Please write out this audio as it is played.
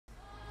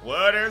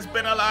Well, there's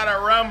been a lot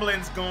of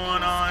rumblings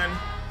going on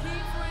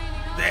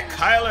that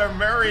Kyler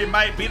Murray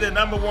might be the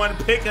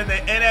 #1 pick in the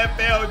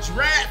NFL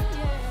draft.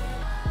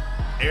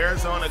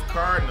 Arizona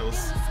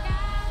Cardinals,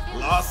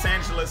 Los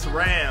Angeles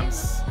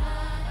Rams.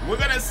 We're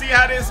gonna see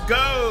how this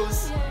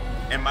goes.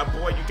 And my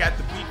boy, you got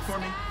the beat for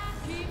me?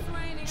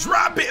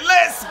 Drop it,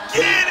 let's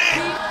get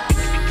it!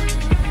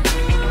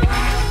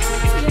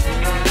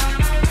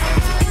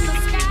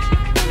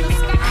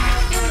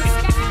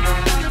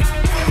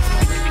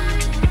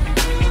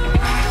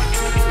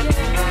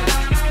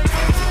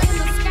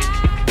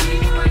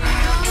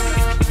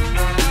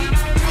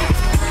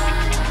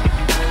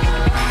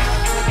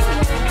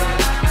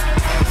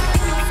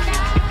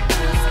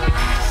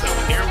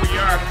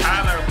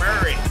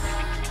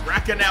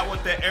 Out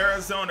with the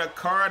Arizona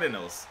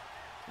Cardinals.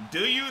 Do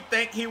you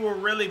think he will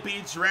really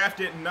be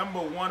drafted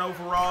 #1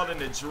 overall in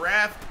the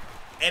draft?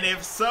 And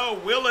if so,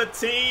 will a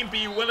team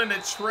be willing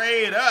to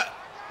trade up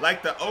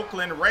like the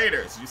Oakland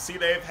Raiders? You see,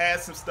 they've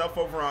had some stuff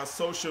over on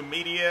social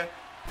media.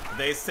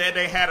 They said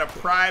they had a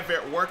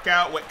private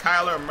workout with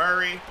Kyler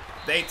Murray.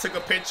 They took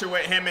a picture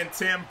with him and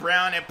Tim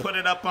Brown and put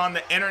it up on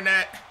the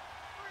internet.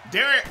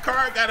 Derek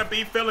Carr got to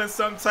be feeling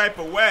some type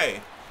of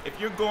way if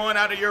you're going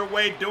out of your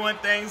way doing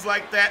things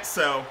like that.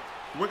 So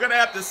we're going to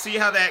have to see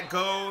how that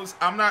goes.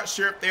 I'm not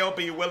sure if they'll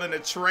be willing to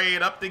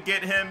trade up to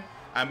get him.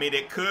 I mean,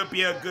 it could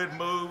be a good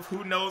move.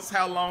 Who knows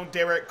how long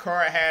Derek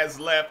Carr has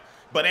left.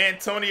 But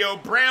Antonio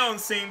Brown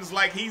seems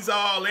like he's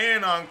all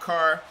in on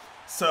Carr.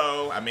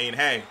 So, I mean,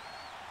 hey,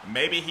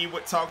 maybe he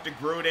would talk to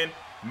Gruden.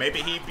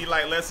 Maybe he'd be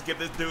like, let's give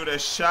this dude a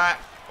shot.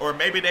 Or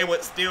maybe they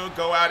would still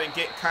go out and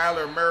get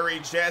Kyler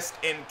Murray just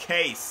in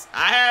case.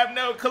 I have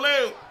no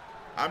clue.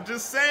 I'm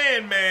just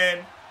saying,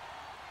 man.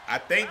 I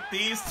think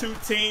these two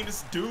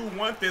teams do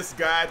want this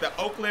guy, the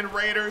Oakland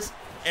Raiders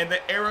and the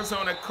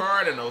Arizona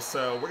Cardinals.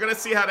 So we're going to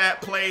see how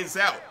that plays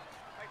out.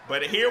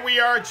 But here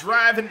we are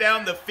driving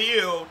down the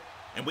field,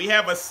 and we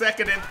have a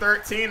 2nd and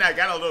 13. I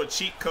got a little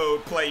cheat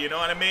code play, you know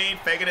what I mean?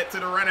 Faking it to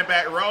the running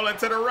back, rolling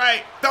to the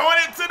right, throwing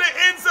it to the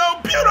end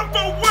zone.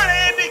 Beautiful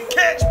one-handed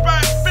catch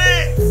by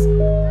Fitz.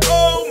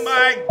 Oh,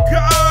 my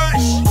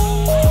gosh.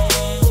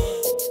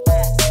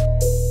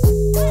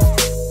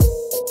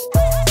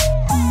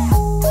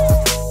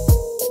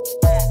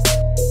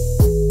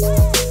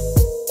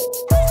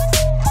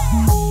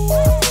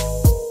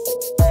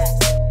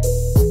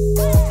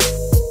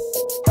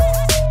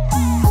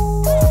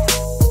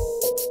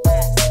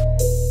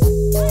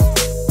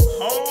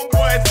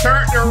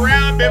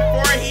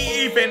 Before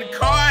he even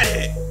caught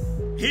it,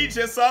 he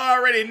just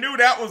already knew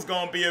that was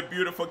going to be a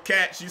beautiful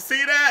catch. You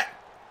see that?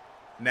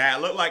 Now,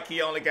 it looked like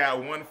he only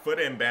got 1 foot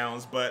in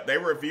bounds, but they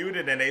reviewed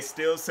it and they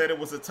still said it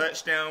was a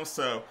touchdown.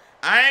 So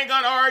I ain't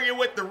going to argue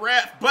with the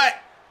ref, but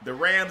the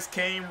Rams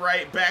came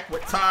right back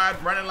with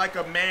Todd running like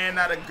a man,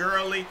 not a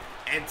girly,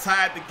 and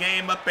tied the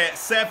game up at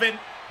 7.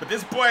 But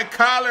this boy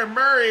Kyler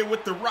Murray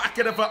with the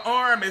rocket of an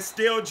arm is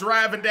still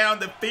driving down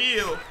the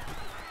field,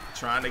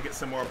 trying to get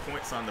some more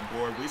points on the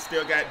board. We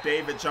still got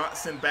David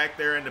Johnson back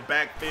there in the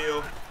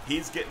backfield.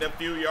 He's getting a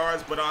few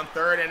yards, but on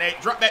 3rd and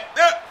 8, drop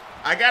that.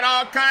 I got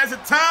all kinds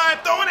of time,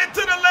 throwing it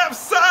to the left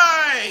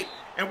side.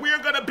 And we're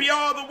going to be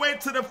all the way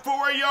to the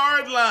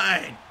 4-yard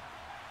line.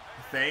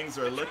 Things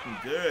are looking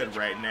good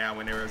right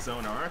now in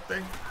Arizona, aren't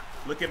they?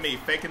 Look at me,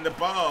 faking the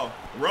ball,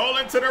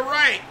 rolling to the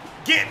right,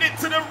 getting it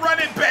to the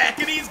running back,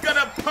 and he's going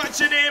to punch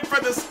it in for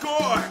the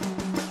score.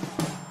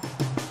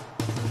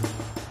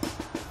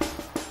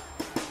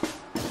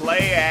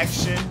 Play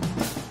action,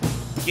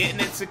 getting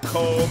it to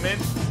Coleman.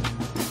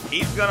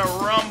 He's gonna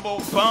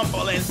rumble,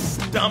 bumble, and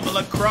stumble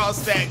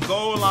across that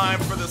goal line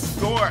for the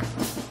score.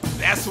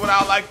 That's what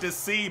I like to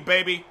see,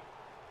 baby.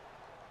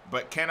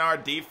 But can our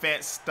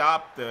defense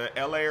stop the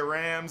LA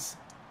Rams?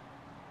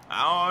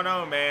 I don't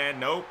know, man.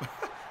 Nope.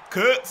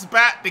 Cook's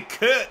about to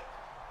cook.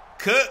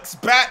 Cook's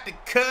about to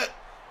cook.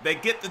 They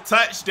get the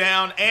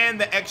touchdown and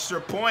the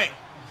extra point.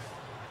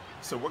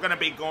 So we're going to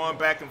be going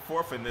back and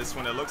forth in this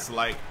one, it looks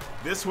like.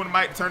 This one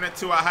might turn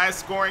into a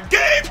high-scoring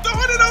game.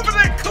 Throwing it over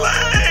to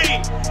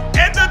Clay!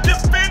 And the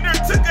defender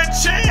took a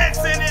chance,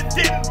 and it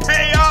didn't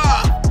pay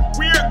off.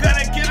 We are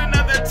going to get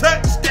another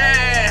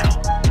touchdown.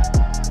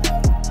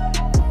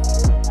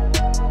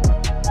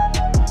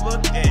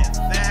 Look at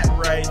that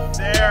right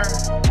there.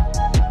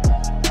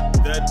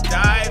 The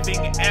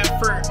diving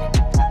effort.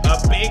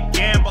 A big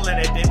gamble, and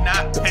it did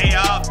not pay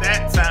off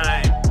that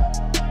time.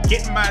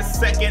 Getting my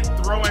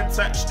 2nd throwing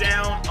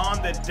touchdown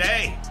on the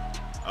day.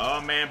 Oh,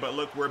 man, but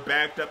look, we're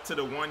backed up to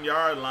the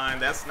 1-yard line.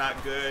 That's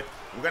not good.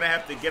 We're going to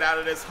have to get out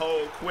of this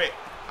hole quick.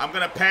 I'm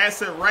going to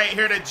pass it right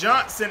here to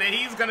Johnson, and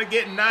he's going to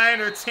get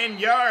 9 or 10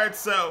 yards.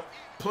 So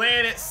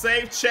playing it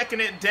safe, checking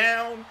it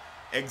down.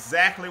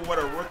 Exactly what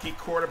a rookie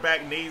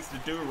quarterback needs to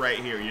do right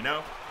here, you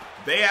know?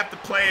 They have to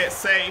play it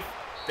safe.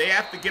 They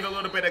have to get a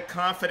little bit of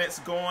confidence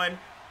going.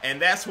 And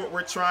that's what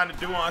we're trying to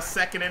do on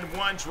 2nd and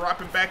 1.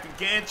 Dropping back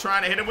again,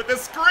 trying to hit him with the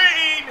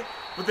screen.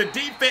 But the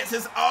defense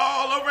is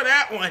all over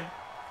that one.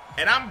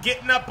 And I'm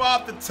getting up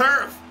off the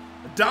turf.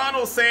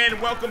 Donald saying,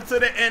 welcome to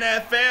the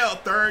NFL.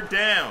 Third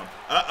down.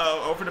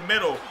 Over the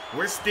middle.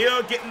 We're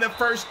still getting the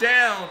first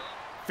down.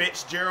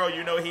 Fitzgerald,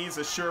 you know he's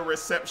a sure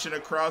reception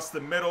across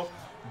the middle.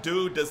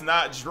 Dude does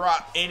not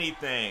drop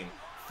anything.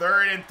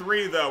 3rd and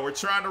 3, though. We're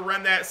trying to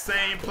run that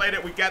same play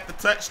that we got the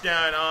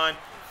touchdown on.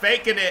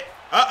 Faking it.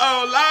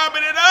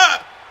 Lobbing it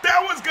up.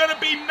 That was going to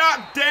be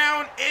knocked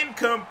down,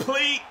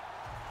 incomplete.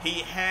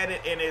 He had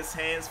it in his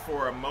hands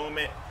for a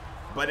moment,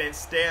 but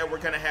instead we're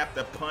going to have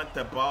to punt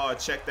the ball.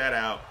 Check that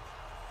out.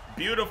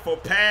 Beautiful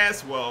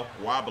pass. Well,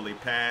 wobbly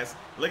pass.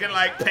 Looking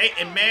like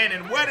Peyton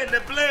Manning. What in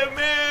the blue,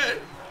 man?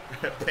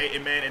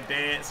 Peyton Manning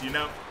dance, you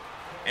know.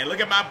 And look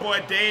at my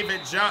boy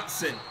David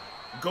Johnson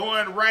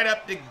going right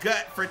up the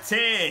gut for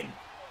 10.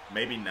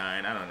 Maybe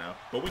 9, I don't know.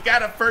 But we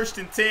got a 1st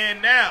and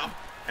 10 now.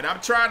 And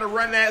I'm trying to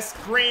run that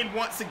screen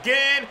once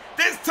again.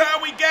 This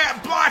time we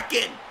got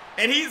blocking.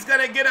 And he's going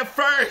to get a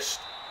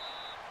first.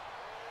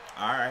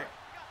 All right.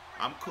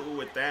 I'm cool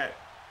with that.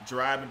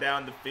 Driving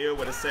down the field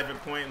with a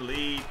 7-point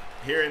lead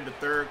here in the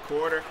 3rd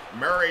quarter.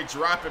 Murray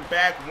dropping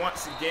back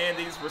once again.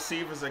 These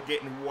receivers are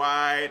getting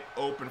wide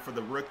open for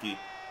the rookie.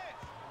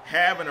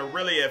 Having a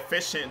really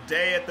efficient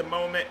day at the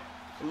moment.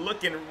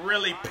 Looking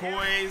really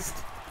poised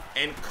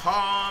and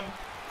calm,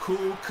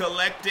 cool,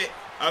 collected.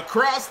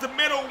 Across the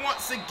middle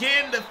once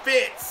again to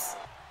Fitz.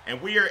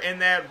 And we are in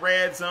that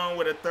red zone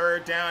with a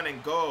 3rd down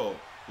and goal.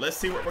 Let's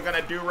see what we're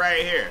going to do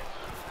right here.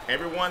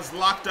 Everyone's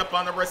locked up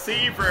on the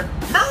receiver.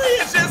 Murray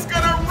is just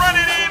going to run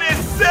it in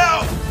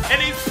himself.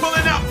 And he's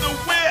pulling out the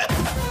whip.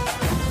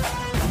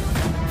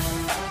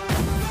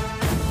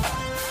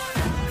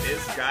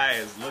 This guy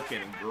is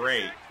looking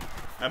great.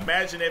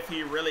 Imagine if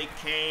he really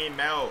came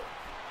out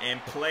and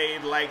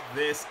played like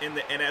this in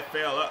the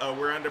NFL.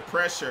 We're under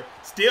pressure.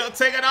 Still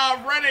taking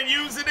off running,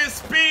 using his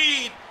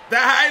speed. The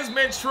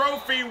Heisman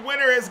Trophy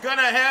winner is going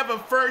to have a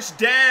 1st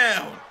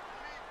down.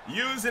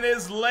 Using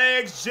his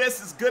legs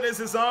just as good as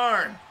his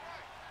arm.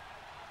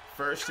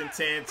 1st and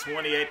 10,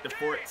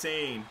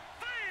 28-14.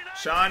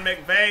 Sean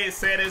McVay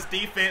said his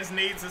defense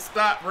needs to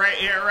stop right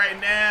here, right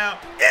now.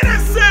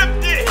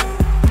 Intercepted!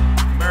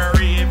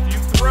 Murray, if you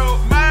throw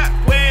my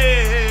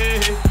way,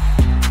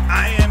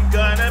 I am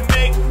gonna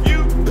make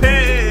you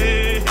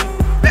pay.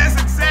 That's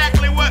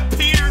exactly what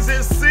Peters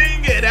is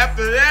singing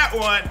after that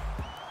one.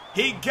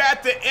 He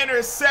got the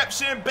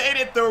interception,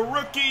 baited the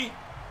rookie.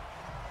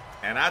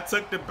 And I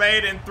took the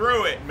bait and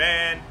threw it,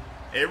 man.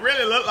 It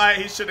really looked like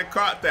he should have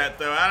caught that,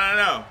 though. I don't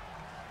know.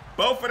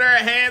 Both of their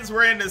hands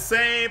were in the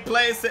same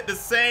place at the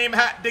same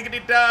hot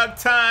diggity dog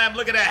time.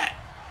 Look at that.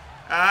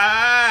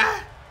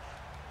 Ah.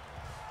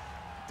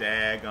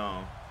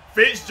 Daggone.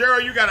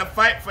 Fitzgerald, you got to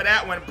fight for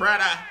that one,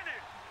 brother.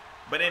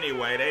 But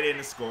anyway, they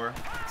didn't score.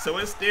 So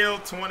it's still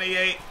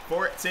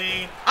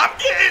 28-14. I'm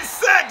getting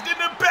sacked in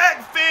the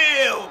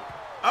backfield.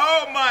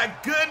 Oh, my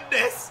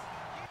goodness.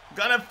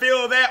 Gonna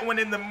feel that one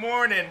in the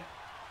morning.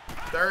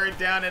 3rd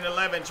down and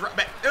 11. Drop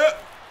back.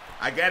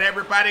 I got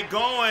everybody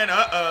going.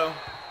 A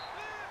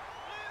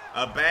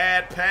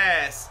bad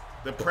pass.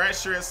 The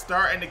pressure is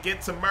starting to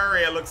get to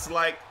Murray, it looks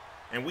like.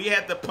 And we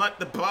had to punt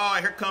the ball.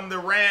 Here come the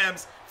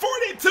Rams.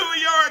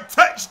 42-yard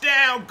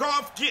touchdown.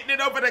 Goff getting it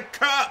over the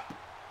cup.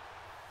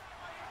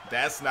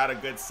 That's not a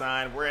good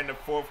sign. We're in the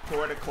 4th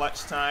quarter,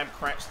 clutch time,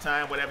 crunch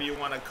time, whatever you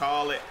want to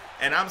call it.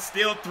 And I'm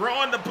still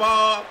throwing the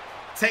ball,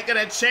 taking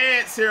a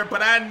chance here,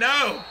 but I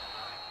know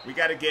we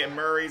got to get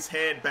Murray's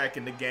head back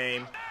in the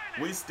game.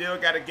 We still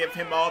got to give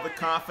him all the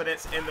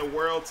confidence in the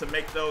world to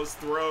make those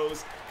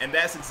throws, and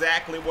that's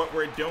exactly what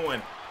we're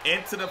doing.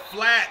 Into the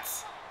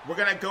flats. We're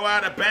going to go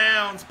out of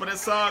bounds, but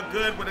it's all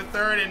good. With a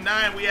 3rd and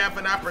 9, we have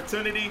an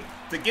opportunity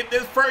to get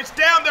this 1st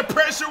down. The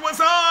pressure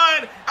was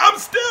on. I'm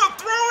still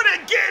throwing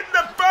and getting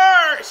the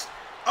first.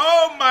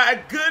 Oh,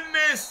 my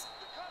goodness.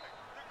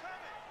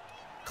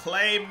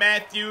 Clay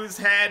Matthews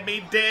had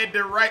me dead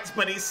to rights,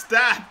 but he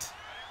stopped.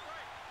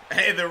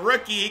 Hey, the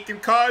rookie, he can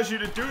cause you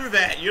to do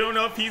that. You don't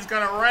know if he's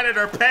going to run it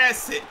or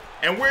pass it.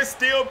 And we're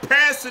still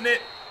passing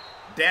it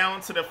down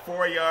to the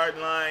 4-yard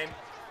line.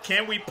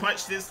 Can we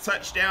punch this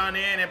touchdown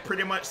in and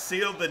pretty much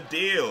seal the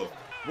deal?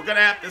 We're going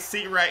to have to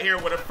see right here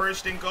with a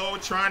 1st and goal,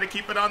 trying to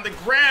keep it on the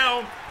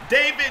ground.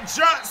 David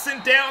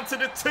Johnson down to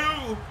the 2.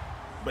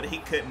 But he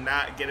could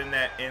not get in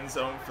that end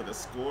zone for the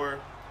score.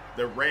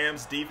 The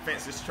Rams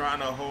defense is trying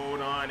to hold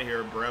on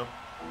here, bro.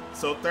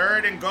 So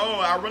 3rd and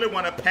goal, I really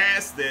want to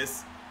pass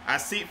this. I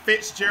see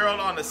Fitzgerald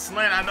on the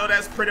slant. I know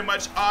that's pretty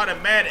much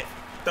automatic.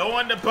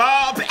 Throwing the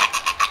ball.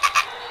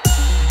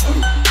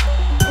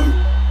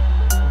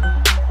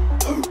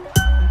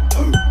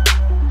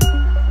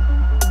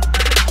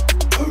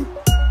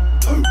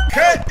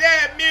 Cut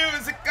that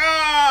music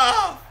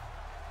off.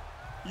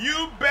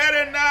 You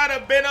better not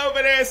have been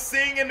over there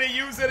singing the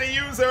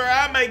user or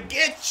I'ma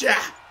get ya.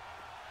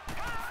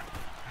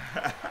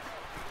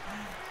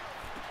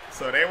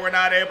 So they were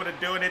not able to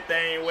do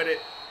anything with it.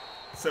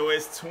 So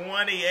it's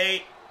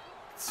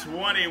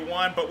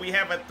 28-21, but we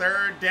have a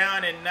 3rd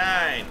down and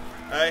 9.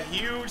 A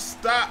huge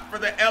stop for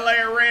the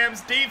LA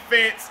Rams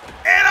defense.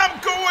 And I'm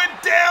going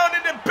down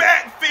in the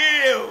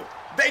backfield.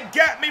 They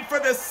got me for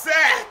the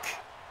sack.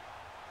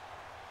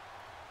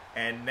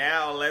 And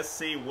now let's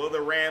see, will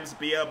the Rams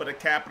be able to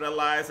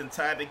capitalize and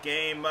tie the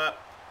game up?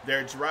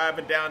 They're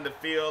driving down the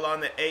field on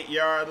the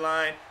 8-yard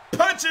line,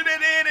 punching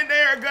it in, and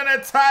they're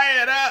gonna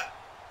tie it up.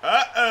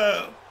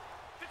 Uh-oh.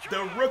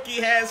 The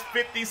rookie has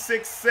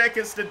 56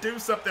 seconds to do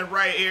something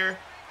right here.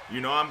 You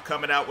know I'm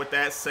coming out with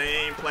that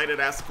same play that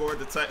I scored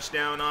the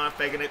touchdown on,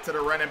 faking it to the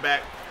running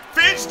back.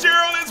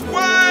 Fitzgerald is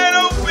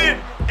wide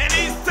open, and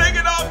he's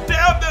taking off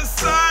down the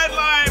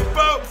sideline,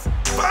 folks.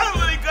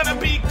 Finally gonna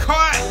be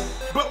caught,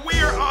 but we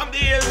are on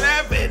the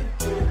 11.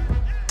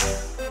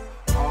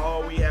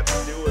 All we have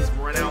to do is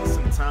run out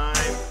some time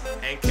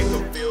and kick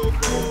a field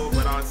goal,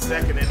 but on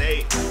 2nd and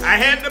 8, I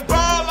hand the ball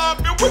off,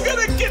 and we're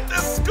gonna get the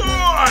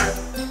score,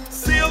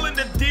 sealing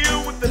the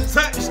deal with the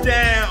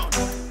touchdown.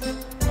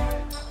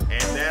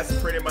 And that's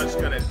pretty much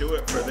gonna do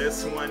it for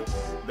this one.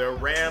 The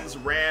Rams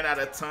ran out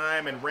of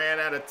time and ran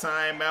out of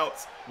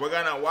timeouts. We're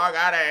gonna walk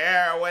out of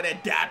here with a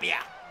W.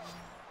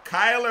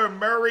 Kyler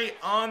Murray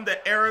on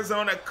the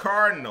Arizona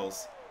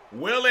Cardinals.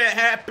 Will it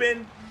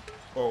happen,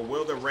 or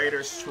will the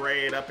Raiders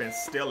trade up and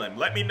steal him?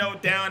 Let me know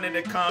down in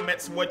the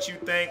comments what you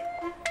think.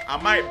 I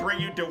might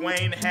bring you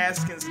Dwayne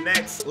Haskins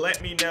next.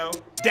 Let me know.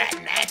 That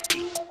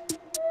nasty.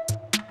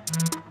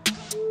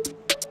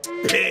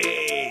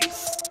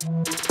 Peace.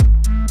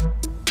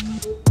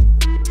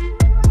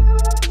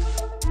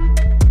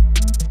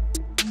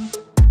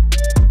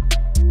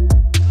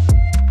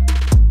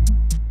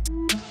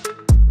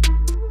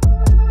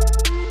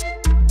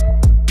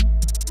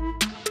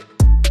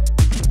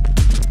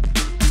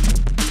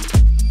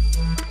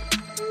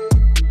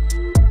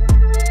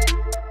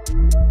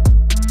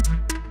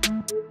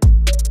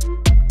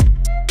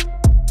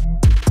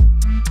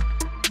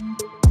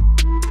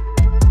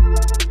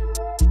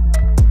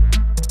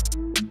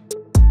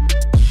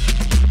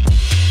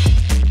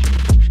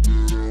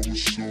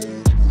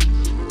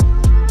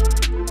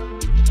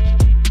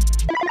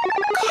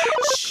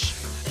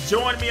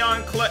 Join me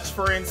on Clutch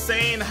for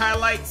insane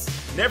highlights,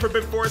 never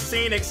before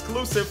seen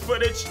exclusive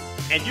footage,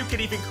 and you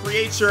can even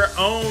create your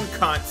own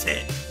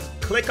content.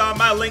 Click on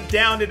my link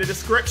down in the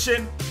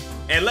description,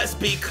 and let's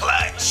be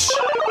Clutch!